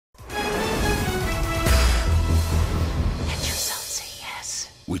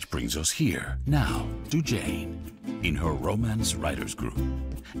Which brings us here, now, to Jane, in her romance writers group.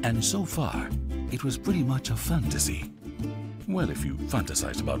 And so far, it was pretty much a fantasy. Well, if you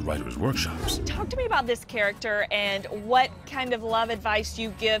fantasize about writers' workshops. Talk to me about this character and what kind of love advice you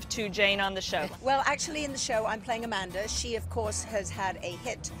give to Jane on the show. Well, actually in the show I'm playing Amanda. She of course has had a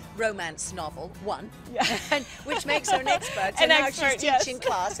hit romance novel, which makes her an expert. So now she's teaching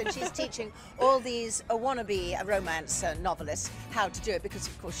class, and she's teaching all these wannabe romance novelists how to do it, because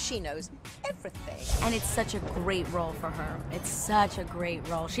of course she knows everything. And it's such a great role for her. It's such a great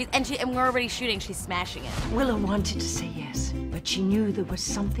role. And we're already shooting. She's smashing it. Willow wanted to say yes, but she knew there was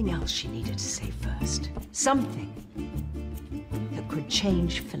something else she needed to say first. Something that could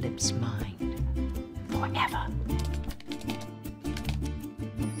change Philip's mind forever.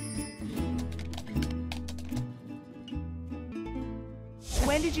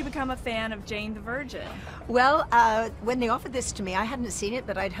 When did you become a fan of Jane the Virgin? Well, when they offered this to me, I hadn't seen it,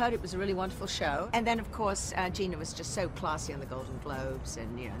 but I'd heard it was a really wonderful show. And then, of course, Gina was just so classy on the Golden Globes,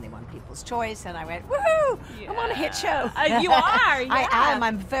 and, you know, and they won People's Choice, and I went, woohoo! Yeah. I'm on a hit show. You are, yeah. I am.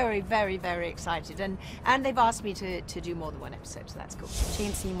 I'm very, very, very excited. And they've asked me to do more than one episode, so that's cool.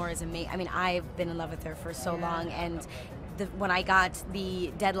 Jane Seymour is amazing. I mean, I've been in love with her for so long, and when I got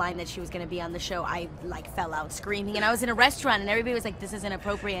the deadline that she was going to be on the show, I like fell out screaming, and I was in a restaurant and everybody was like, this is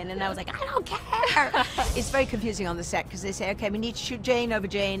inappropriate, and I was like, I don't care. It's very confusing on the set because they say, okay, we need to shoot Jane over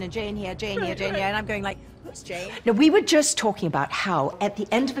Jane, and Jane here, Jane here, Jane here, and I'm going like, who's Jane? Now, we were just talking about how at the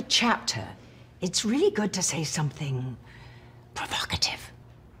end of a chapter it's really good to say something provocative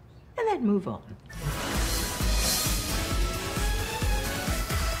and then move on.